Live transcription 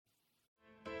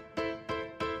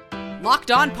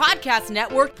Locked On Podcast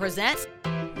Network presents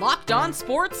Locked On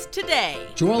Sports Today.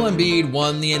 Joel Embiid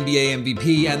won the NBA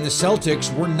MVP, and the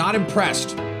Celtics were not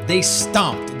impressed. They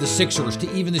stomped the Sixers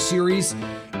to even the series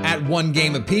at 1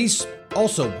 game apiece.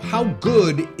 Also, how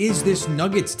good is this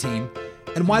Nuggets team,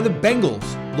 and why the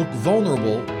Bengals look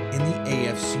vulnerable in the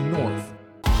AFC North?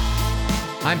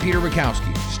 I'm Peter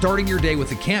Bukowski, starting your day with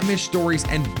the can't-miss stories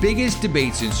and biggest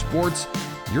debates in sports.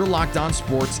 You're Locked On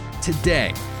Sports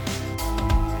Today.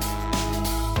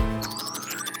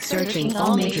 Searching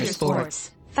all major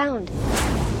sports. Found.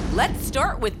 Let's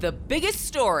start with the biggest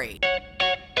story.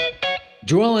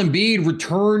 Joel Embiid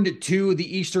returned to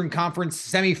the Eastern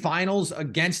Conference semifinals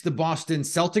against the Boston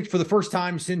Celtics for the first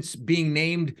time since being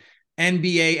named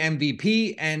NBA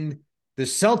MVP, and the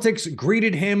Celtics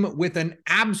greeted him with an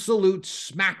absolute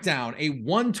smackdown, a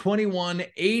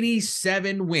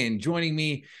 121-87 win. Joining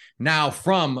me now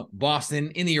from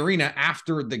Boston in the arena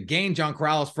after the game, John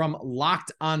Corrales from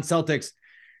Locked On Celtics.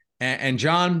 And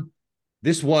John,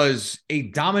 this was a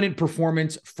dominant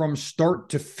performance from start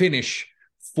to finish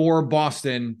for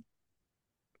Boston.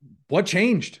 What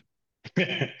changed?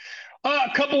 A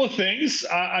couple of things.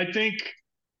 I think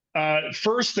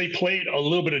first they played a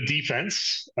little bit of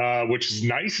defense, which is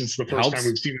nice. It's the first time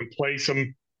we've seen them play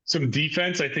some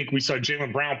defense. I think we saw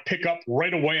Jaylen Brown pick up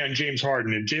right away on James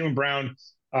Harden, and Jaylen Brown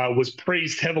was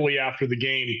praised heavily after the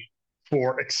game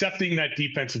for accepting that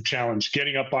defensive challenge,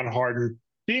 getting up on Harden,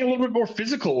 being a little bit more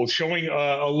physical, showing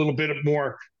a little bit of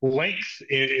more length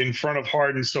in front of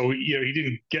Harden. So, he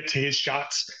didn't get to his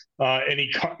shots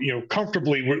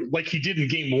comfortably like he did in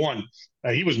game one.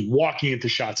 He was walking into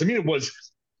shots. I mean, it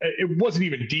wasn't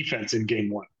even defense in game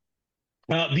one.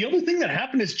 The other thing that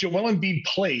happened is Joel Embiid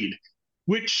played,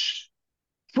 which,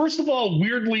 first of all,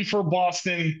 weirdly for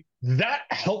Boston, that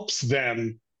helps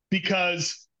them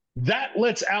because that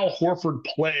lets Al Horford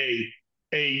play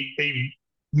a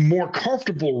more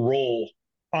comfortable role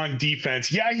on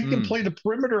defense. Yeah, he can play the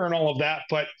perimeter and all of that,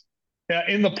 but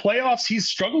in the playoffs, he's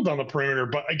struggled on the perimeter.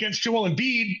 But against Joel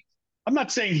Embiid, I'm not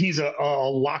saying he's a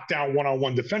lockdown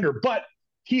one-on-one defender, but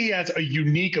he has a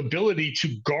unique ability to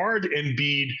guard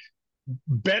Embiid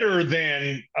better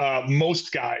than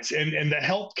most guys. And the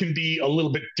help can be a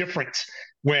little bit different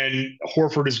when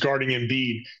Horford is guarding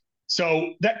Embiid.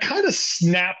 So that kind of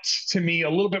snapped to me a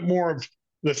little bit more of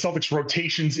the Celtics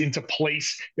rotations into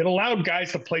place. It allowed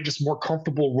guys to play just more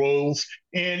comfortable roles.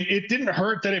 And it didn't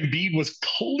hurt that Embiid was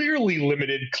clearly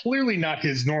limited, clearly not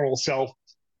his normal self,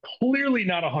 clearly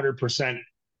not 100%.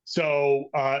 So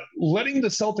letting the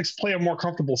Celtics play a more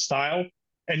comfortable style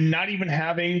and not even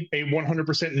having a 100%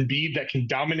 Embiid that can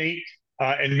dominate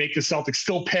and make the Celtics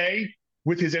still pay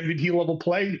with his MVP level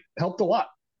play helped a lot.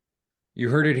 You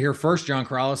heard it here first. John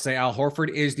Corrales say Al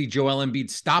Horford is the Joel Embiid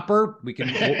stopper.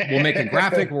 We'll make a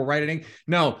graphic. We'll write it in.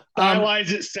 No.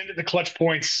 Stylize it, send it to Clutch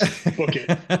Points, book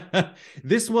it.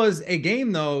 This was a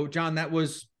game, though, John, that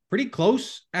was pretty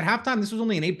close at halftime. This was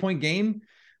only an 8-point game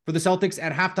for the Celtics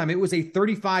at halftime. It was a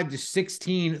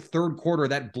 35-16 third quarter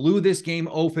that blew this game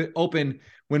open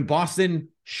when Boston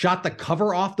shot the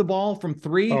cover off the ball from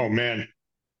 3. Oh, man.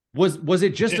 Was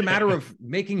it just a matter of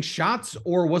making shots,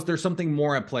 or was there something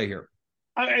more at play here?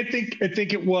 I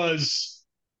think it was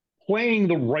playing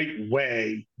the right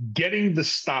way, getting the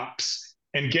stops,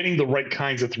 and getting the right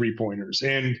kinds of three-pointers.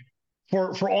 And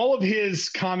for all of his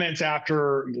comments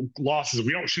after losses,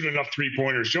 we don't shoot enough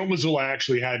three-pointers. Joe Mazzulla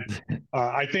actually had,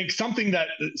 I think, something that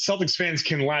Celtics fans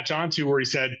can latch onto where he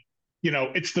said,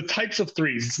 it's the types of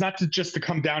threes. It's not just to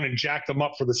come down and jack them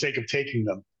up for the sake of taking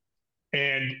them.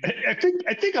 And I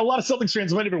think a lot of Celtics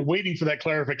fans might have been waiting for that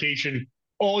clarification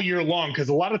all year long, because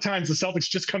a lot of times the Celtics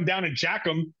just come down and jack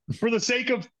them for the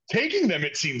sake of taking them,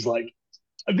 it seems like.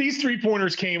 These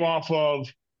three-pointers came off of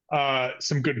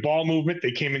some good ball movement.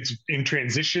 They came in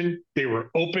transition. They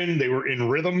were open. They were in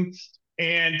rhythm.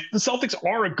 And the Celtics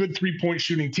are a good three-point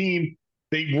shooting team.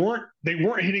 They weren't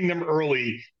hitting them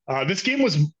early. This game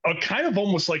was a kind of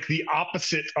almost like the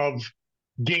opposite of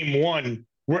game one,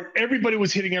 where everybody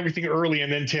was hitting everything early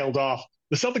and then tailed off.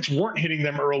 The Celtics weren't hitting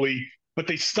them early, but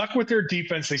they stuck with their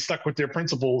defense. They stuck with their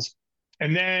principles.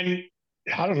 And then,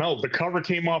 I don't know, the cover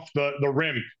came off the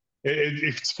rim.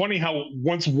 It's funny how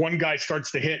once one guy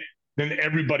starts to hit, then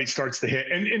everybody starts to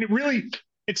hit. And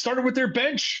it started with their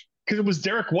bench, because it was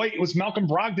Derek White. It was Malcolm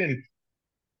Brogdon.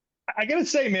 I got to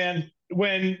say, man,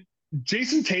 when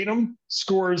Jason Tatum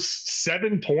scores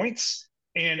 7 points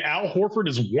and Al Horford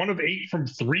is 1 of 8 from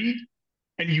 3,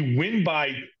 and you win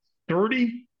by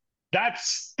 30,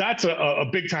 that's a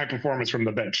big-time performance from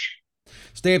the bench.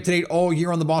 Stay up to date all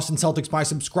year on the Boston Celtics by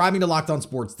subscribing to Locked On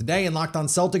Sports Today and Locked On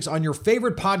Celtics on your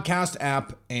favorite podcast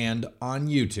app and on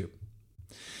YouTube.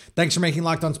 Thanks for making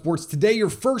Locked On Sports today your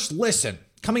first listen.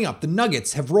 Coming up, the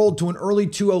Nuggets have rolled to an early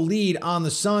 2-0 lead on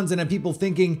the Suns and have people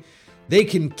thinking they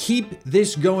can keep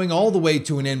this going all the way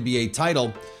to an NBA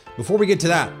title. Before we get to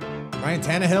that, Ryan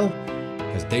Tannehill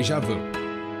has deja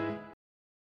vu.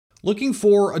 Looking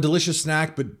for a delicious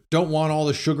snack but don't want all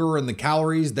the sugar and the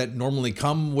calories that normally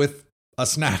come with a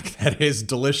snack that is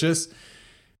delicious?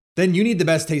 Then you need the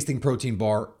best tasting protein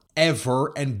bar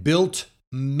ever, and Built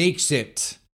makes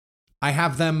it. I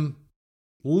have them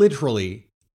literally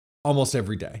almost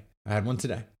every day. I had one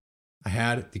today. I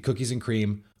had the cookies and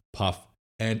cream puff,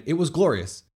 and it was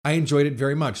glorious. I enjoyed it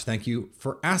very much. Thank you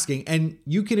for asking. And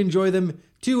you can enjoy them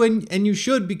too, and you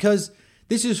should, because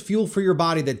this is fuel for your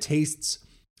body that tastes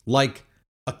like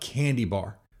a candy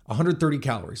bar. 130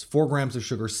 calories, 4 grams of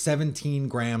sugar, 17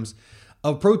 grams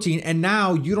of protein. And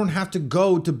now you don't have to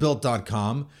go to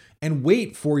Built.com and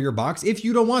wait for your box if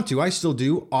you don't want to. I still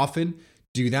do often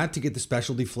do that to get the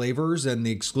specialty flavors and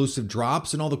the exclusive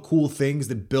drops and all the cool things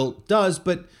that Built does.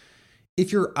 But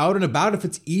if you're out and about, if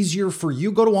it's easier for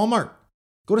you, go to Walmart,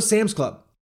 go to Sam's Club,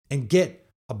 and get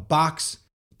a box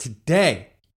today.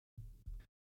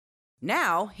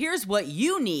 Now, here's what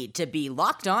you need to be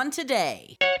locked on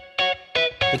today.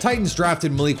 The Titans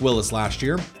drafted Malik Willis last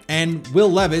year and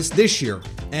Will Levis this year.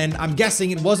 And I'm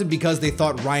guessing it wasn't because they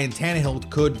thought Ryan Tannehill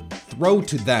could throw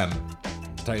to them.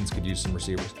 The Titans could use some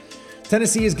receivers.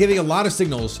 Tennessee is giving a lot of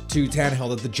signals to Tannehill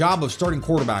that the job of starting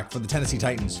quarterback for the Tennessee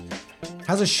Titans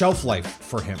has a shelf life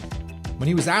for him. When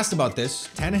he was asked about this,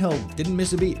 Tannehill didn't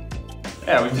miss a beat.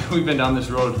 Yeah, we've been down this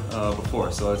road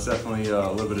before, so it's definitely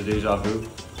a little bit of deja vu.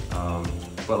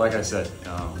 But like I said,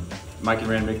 Mike and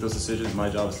Rand make those decisions. My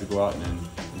job is to go out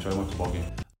and try to win the football game.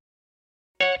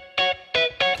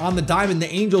 On the diamond,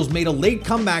 the Angels made a late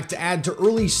comeback to add to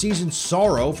early season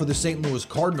sorrow for the St. Louis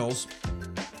Cardinals.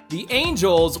 The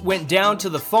Angels went down to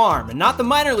the farm, and not the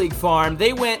minor league farm.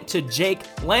 They went to Jake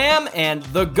Lamb and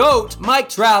the GOAT, Mike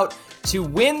Trout, to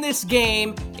win this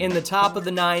game in the top of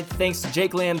the ninth, thanks to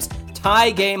Jake Lamb's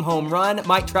tie game home run,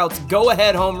 Mike Trout's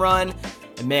go-ahead home run.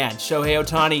 And man, Shohei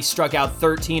Ohtani struck out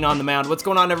 13 on the mound. What's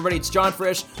going on, everybody? It's John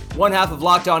Frisch, one half of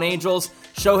Locked On Angels.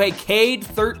 Shohei K'd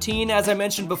 13, as I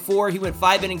mentioned before. He went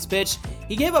 5 innings pitched.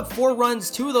 He gave up 4 runs.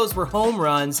 2 of those were home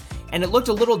runs, and it looked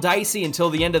a little dicey until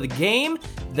the end of the game.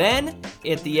 Then,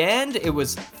 at the end, it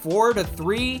was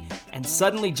 4-3, and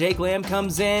suddenly Jake Lamb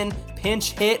comes in,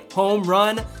 pinch hit, home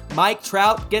run. Mike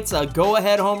Trout gets a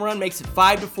go-ahead home run, makes it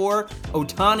 5-4.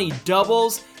 Ohtani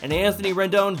doubles, and Anthony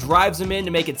Rendon drives him in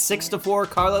to make it 6-4.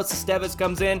 Carlos Estevez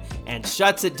comes in and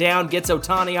shuts it down, gets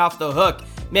Ohtani off the hook.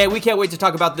 Man, we can't wait to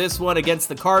talk about this one against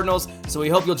the Cardinals, so we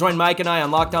hope you'll join Mike and I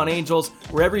on Locked On Angels,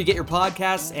 wherever you get your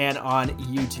podcasts and on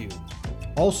YouTube.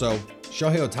 Also,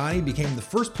 Shohei Ohtani became the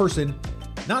first person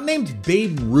not named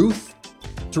Babe Ruth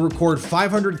to record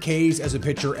 500 Ks as a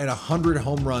pitcher and 100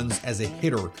 home runs as a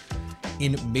hitter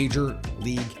in Major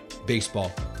League Baseball.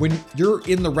 When you're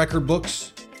in the record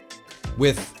books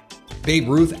with Babe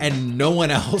Ruth and no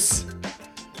one else,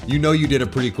 you know you did a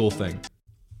pretty cool thing.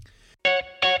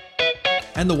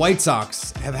 And the White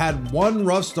Sox have had one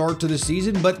rough start to the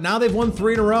season, but now they've won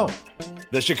 3 in a row.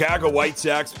 The Chicago White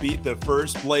Sox beat the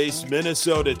first-place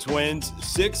Minnesota Twins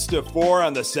 6-4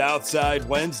 on the South Side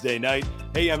Wednesday night.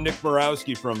 Hey, I'm Nick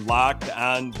Morawski from Locked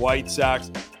On White Sox.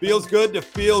 Feels good to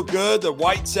feel good. The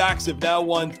White Sox have now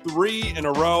won 3 in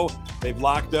a row. They've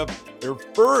locked up their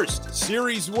first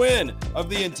series win of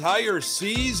the entire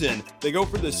season. They go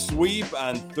for the sweep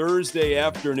on Thursday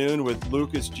afternoon with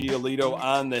Lucas Giolito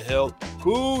on the hill.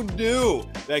 Who knew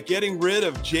that getting rid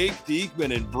of Jake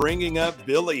Diekman and bringing up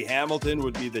Billy Hamilton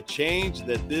would be the change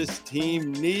that this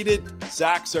team needed?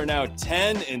 Sox are now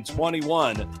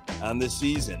 10-21 on the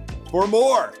season. For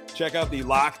more, check out the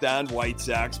Locked On White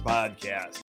Sox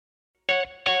podcast.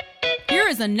 Here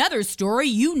is another story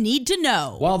you need to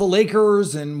know. While the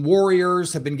Lakers and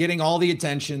Warriors have been getting all the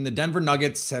attention, the Denver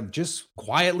Nuggets have just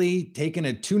quietly taken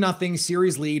a 2-0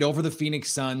 series lead over the Phoenix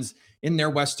Suns in their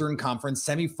Western Conference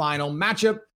semifinal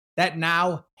matchup that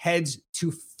now heads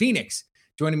to Phoenix.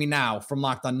 Joining me now from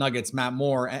Locked On Nuggets, Matt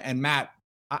Moore. And Matt,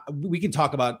 we can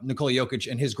talk about Nikola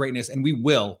Jokic and his greatness, and we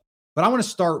will. But I want to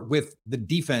start with the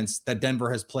defense that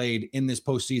Denver has played in this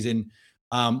postseason,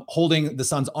 holding the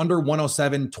Suns under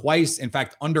 107 twice. In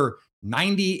fact, under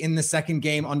 90 in the second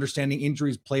game. Understanding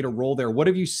injuries played a role there. What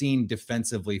have you seen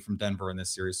defensively from Denver in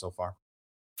this series so far?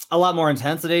 A lot more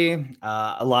intensity,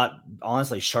 a lot,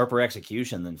 honestly, sharper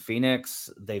execution than Phoenix.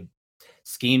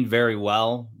 schemed very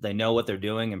well. They know what they're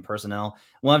doing in personnel.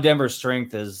 One of Denver's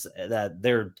strength is that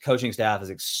their coaching staff is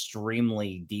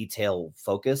extremely detail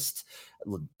focused.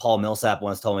 Paul Millsap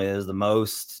once told me it is the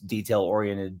most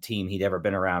detail-oriented team he'd ever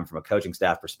been around from a coaching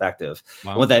staff perspective.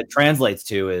 Wow. And what that translates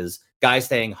to is guys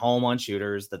staying home on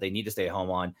shooters that they need to stay home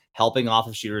on, helping off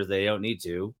of shooters they don't need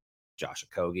to. Josh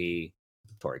Okogie,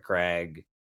 Torrey Craig,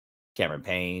 Cameron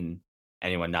Payne,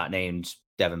 anyone not named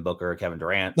Devin Booker, Kevin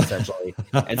Durant, essentially.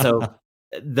 And so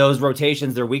those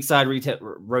rotations, their weak side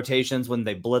rotations, when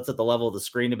they blitz at the level of the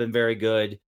screen, have been very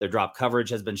good. Their drop coverage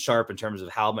has been sharp in terms of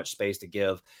how much space to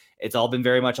give. It's all been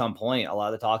very much on point. A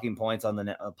lot of the talking points on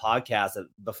the podcast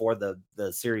before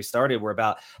the series started were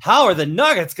about how are the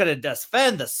Nuggets going to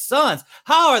defend the Suns?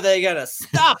 How are they going to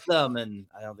stop them? And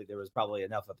I don't think there was probably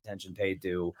enough attention paid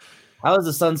to how is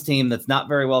the Suns team that's not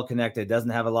very well connected, doesn't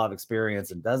have a lot of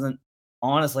experience, and doesn't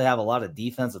honestly have a lot of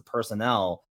defensive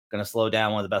personnel going to slow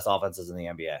down one of the best offenses in the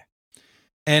NBA.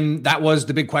 And that was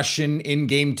the big question in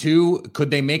game 2.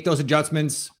 Could they make those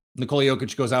adjustments? Nikola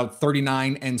Jokic goes out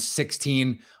 39 and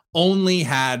 16, only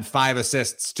had 5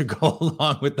 assists to go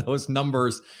along with those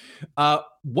numbers. How,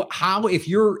 if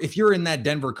you're in that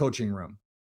Denver coaching room,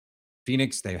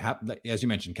 Phoenix, they have, as you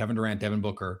mentioned, Kevin Durant, Devin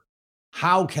Booker,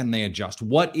 how can they adjust?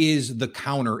 What is the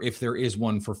counter, if there is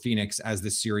one, for Phoenix as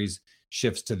this series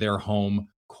shifts to their home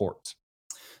court?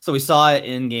 So we saw it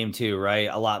in game 2, right?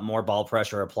 A lot more ball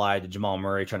pressure applied to Jamal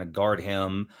Murray, trying to guard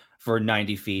him for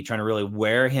 90 feet, trying to really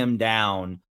wear him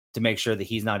down to make sure that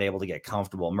he's not able to get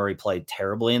comfortable. Murray played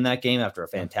terribly in that game after a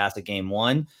fantastic game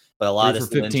 1, but a lot of this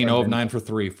 15, 0 of 9 for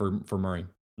 3 for Murray.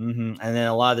 And then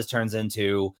a lot of this turns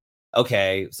into,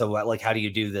 okay, so like, how do you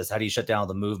do this? How do you shut down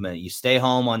the movement? You stay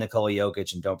home on Nikola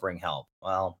Jokic and don't bring help.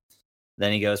 Well,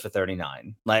 then he goes for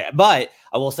 39. But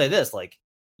I will say this, like,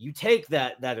 you take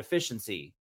that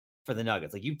efficiency for the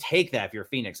Nuggets. Like, you take that if you're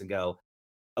Phoenix and go,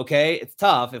 okay, it's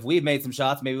tough. If we had made some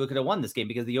shots, maybe we could have won this game,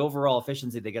 because the overall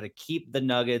efficiency, they got to keep the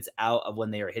Nuggets out of when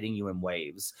they are hitting you in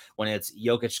waves. When it's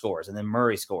Jokic scores, and then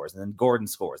Murray scores, and then Gordon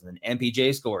scores, and then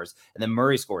MPJ scores, and then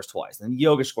Murray scores twice, and then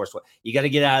Jokic scores twice. You got to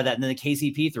get out of that. And then the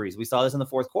KCP threes. We saw this in the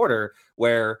fourth quarter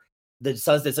where the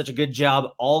Suns did such a good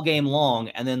job all game long.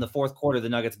 And then the fourth quarter, the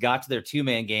Nuggets got to their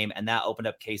 2-man game, and that opened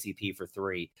up KCP for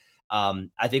 3.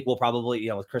 I think we'll probably,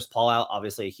 with Chris Paul out,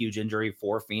 obviously a huge injury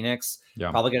for Phoenix,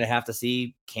 probably going to have to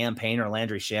see Cam Payne or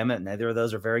Landry Shamet. Neither of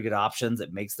those are very good options.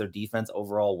 It makes their defense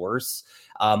overall worse.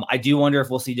 I do wonder if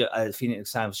we'll see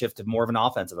Phoenix kind of shift to more of an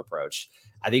offensive approach.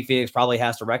 I think Phoenix probably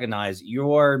has to recognize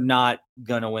you're not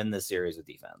going to win this series with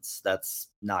defense. That's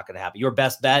not going to happen. Your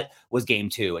best bet was game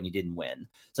 2 and you didn't win.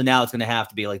 So now it's going to have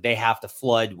to be like they have to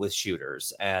flood with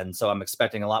shooters. And so I'm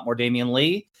expecting a lot more Damian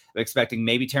Lee. I'm expecting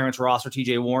maybe Terrence Ross or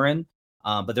TJ Warren.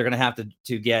 But they're going to have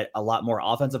to get a lot more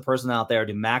offensive personnel out there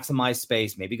to maximize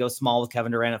space, maybe go small with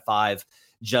Kevin Durant at 5,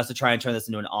 just to try and turn this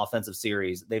into an offensive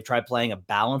series. They've tried playing a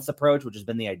balanced approach, which has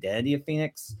been the identity of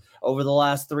Phoenix over the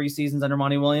last 3 seasons under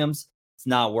Monty Williams. It's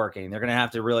not working. They're going to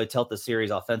have to really tilt the series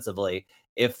offensively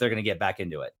if they're going to get back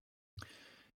into it.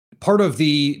 Part of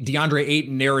the DeAndre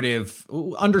Ayton narrative,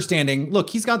 understanding,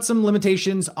 look, he's got some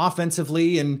limitations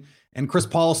offensively, and Chris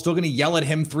Paul is still going to yell at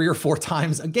him 3 or 4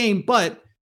 times a game, but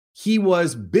he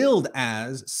was billed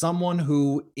as someone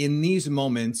who, in these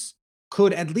moments,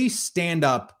 could at least stand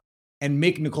up and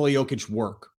make Nikola Jokic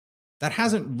work. That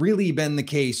hasn't really been the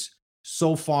case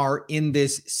so far in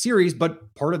this series,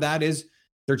 but part of that is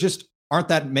there just aren't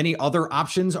that many other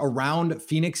options around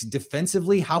Phoenix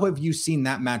defensively. How have you seen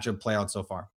that matchup play out so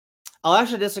far? I'll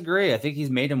actually disagree. I think he's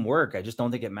made him work. I just don't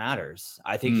think it matters.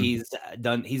 I think he's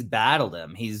battled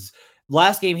him.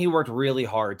 Last game, he worked really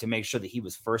hard to make sure that he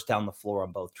was first down the floor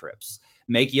on both trips.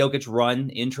 Make Jokic run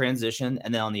in transition,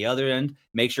 and then on the other end,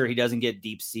 make sure he doesn't get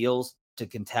deep steals to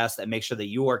contest, and make sure that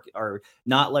you are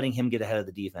not letting him get ahead of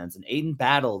the defense. And Ayton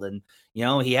battled, and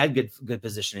he had good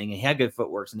positioning, and he had good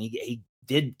footworks, and he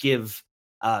did give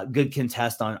good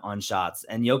contest on shots.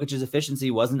 And Jokic's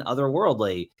efficiency wasn't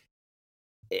otherworldly.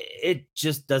 It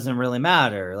just doesn't really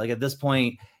matter. Like, at this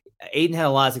point, Ayton had a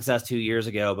lot of success 2 years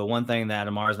ago, but one thing that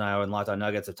Amars and I and Locked On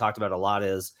Nuggets have talked about a lot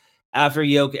is after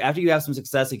you have some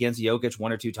success against Jokic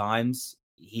 1 or 2 times,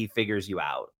 he figures you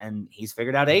out, and he's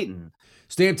figured out Ayton.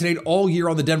 Stay up to date all year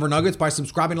on the Denver Nuggets by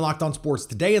subscribing to Locked On Sports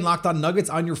Today and Locked On Nuggets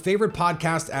on your favorite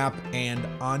podcast app and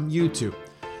on YouTube.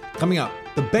 Coming up,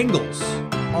 the Bengals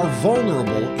are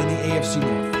vulnerable in the AFC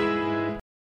North.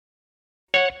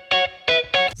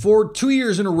 For 2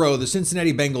 years in a row, the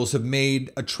Cincinnati Bengals have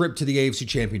made a trip to the AFC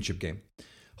Championship game.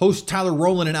 Hosts Tyler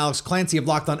Rowland and Alex Clancy of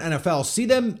Locked On NFL see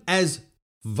them as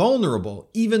vulnerable,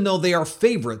 even though they are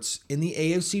favorites in the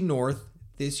AFC North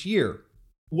this year.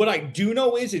 What I do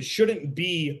know is it shouldn't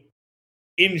be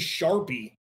in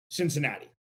Sharpie Cincinnati.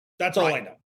 That's all I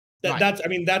know.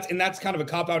 That's kind of a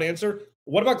cop-out answer.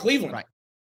 What about Cleveland? Right.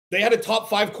 They had a top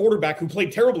 5 quarterback who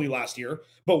played terribly last year,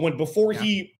 but before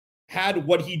he had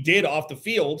what he did off the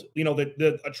field,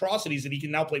 the atrocities that he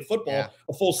can now play football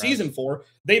a full season for,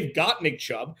 they've got Nick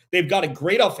Chubb. They've got a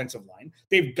great offensive line.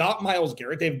 They've got Myles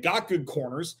Garrett. They've got good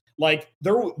corners. Like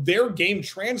their game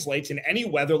translates in any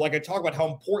weather. Like I talk about how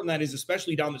important that is,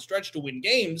 especially down the stretch to win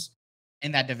games.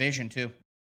 In that division too.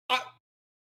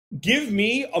 Give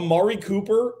me Amari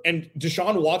Cooper and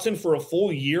Deshaun Watson for a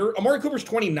full year. Amari Cooper's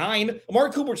 29.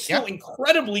 Amari Cooper's still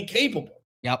incredibly capable.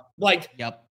 Yep.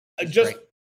 Just great.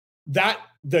 That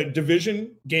the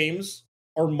division games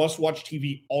are must-watch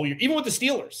TV all year. Even with the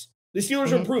Steelers. The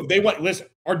Steelers are improved. They went, listen,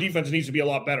 our defense needs to be a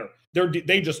lot better.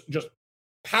 They just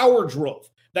power drove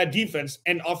that defense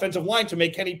and offensive line to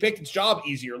make Kenny Pickett's job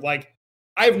easier. Like,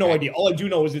 I have no idea. All I do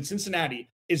know is that Cincinnati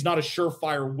is not a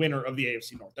surefire winner of the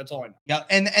AFC North. That's all I know. Yeah,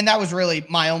 and that was really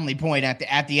my only point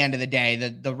at the end of the day.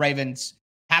 The Ravens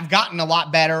have gotten a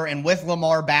lot better, and with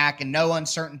Lamar back and no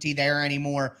uncertainty there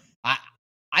anymore,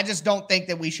 I just don't think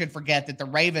that we should forget that the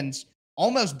Ravens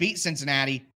almost beat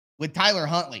Cincinnati with Tyler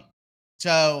Huntley.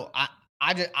 So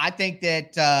I think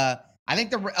that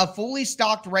a fully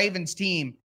stocked Ravens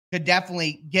team could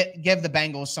definitely give the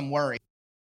Bengals some worry.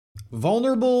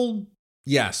 Vulnerable,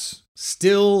 yes.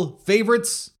 Still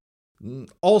favorites,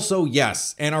 also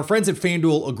yes. And our friends at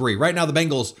FanDuel agree. Right now, the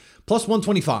Bengals plus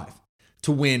 125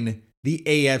 to win the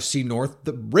AFC North.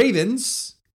 The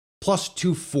Ravens plus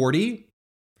 240.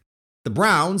 The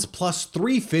Browns plus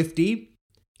 350.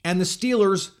 And the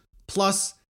Steelers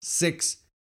plus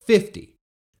 650.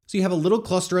 So you have a little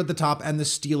cluster at the top and the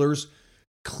Steelers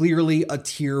clearly a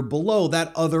tier below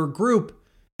that other group.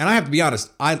 And I have to be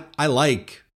honest, I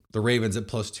like the Ravens at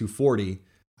plus 240.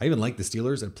 I even like the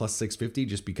Steelers at plus 650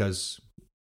 just because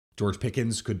George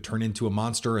Pickens could turn into a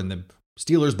monster. And the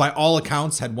Steelers, by all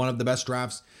accounts, had one of the best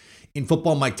drafts in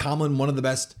football. Mike Tomlin, one of the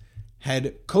best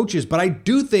head coaches. But I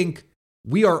do think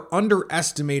we are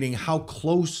underestimating how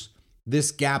close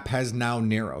this gap has now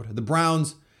narrowed. The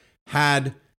Browns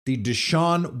had the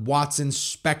Deshaun Watson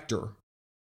specter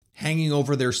hanging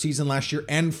over their season last year,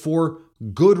 and for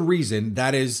good reason.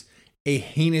 That is a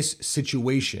heinous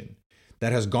situation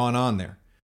that has gone on there.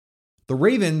 The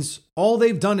Ravens, all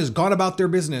they've done is gone about their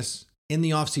business in the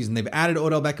offseason. They've added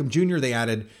Odell Beckham Jr. They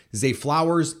added Zay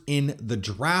Flowers in the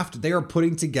draft. They are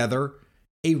putting together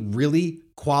a really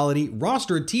quality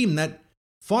roster, a team that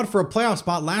fought for a playoff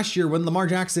spot last year when Lamar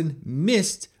Jackson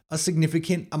missed a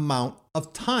significant amount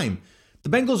of time. The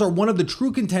Bengals are one of the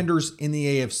true contenders in the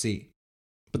AFC,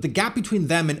 but the gap between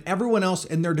them and everyone else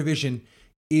in their division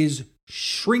is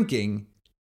shrinking,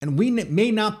 and we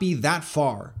may not be that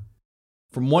far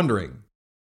from wondering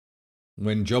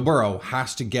when Joe Burrow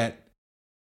has to get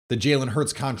the Jalen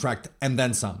Hurts contract and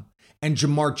then some, and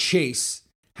Jamar Chase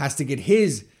has to get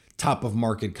his top of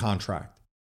market contract.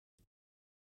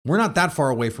 We're not that far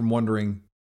away from wondering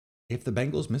if the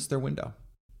Bengals missed their window.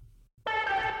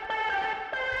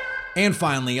 And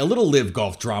finally, a little live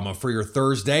golf drama for your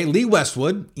Thursday. Lee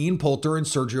Westwood, Ian Poulter, and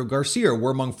Sergio Garcia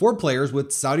were among 4 players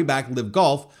with Saudi-backed Live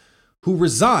Golf who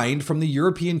resigned from the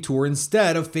European Tour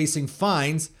instead of facing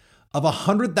fines of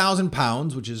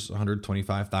 £100,000, which is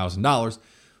 $125,000,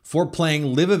 for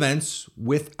playing live events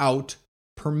without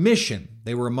permission.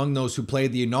 They were among those who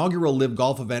played the inaugural Live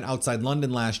Golf event outside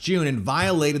London last June and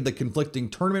violated the conflicting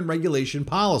tournament regulation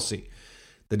policy.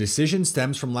 The decision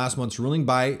stems from last month's ruling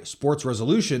by Sports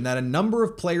Resolution that a number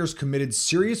of players committed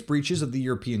serious breaches of the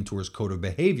European Tour's code of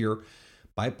behavior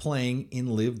by playing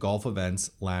in live golf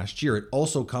events last year. It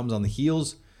also comes on the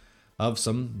heels of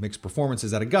some mixed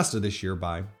performances at Augusta this year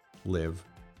by live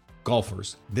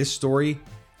golfers. This story,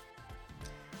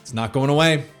 it's not going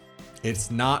away.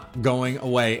 It's not going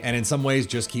away, and in some ways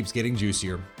just keeps getting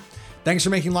juicier. Thanks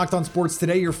for making Locked On Sports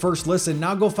today your first listen.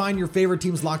 Now go find your favorite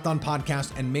team's Locked On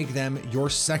podcast and make them your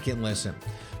second listen.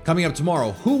 Coming up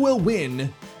tomorrow, who will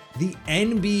win the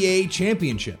NBA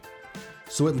championship?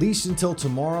 So at least until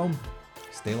tomorrow,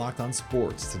 stay locked on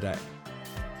sports today.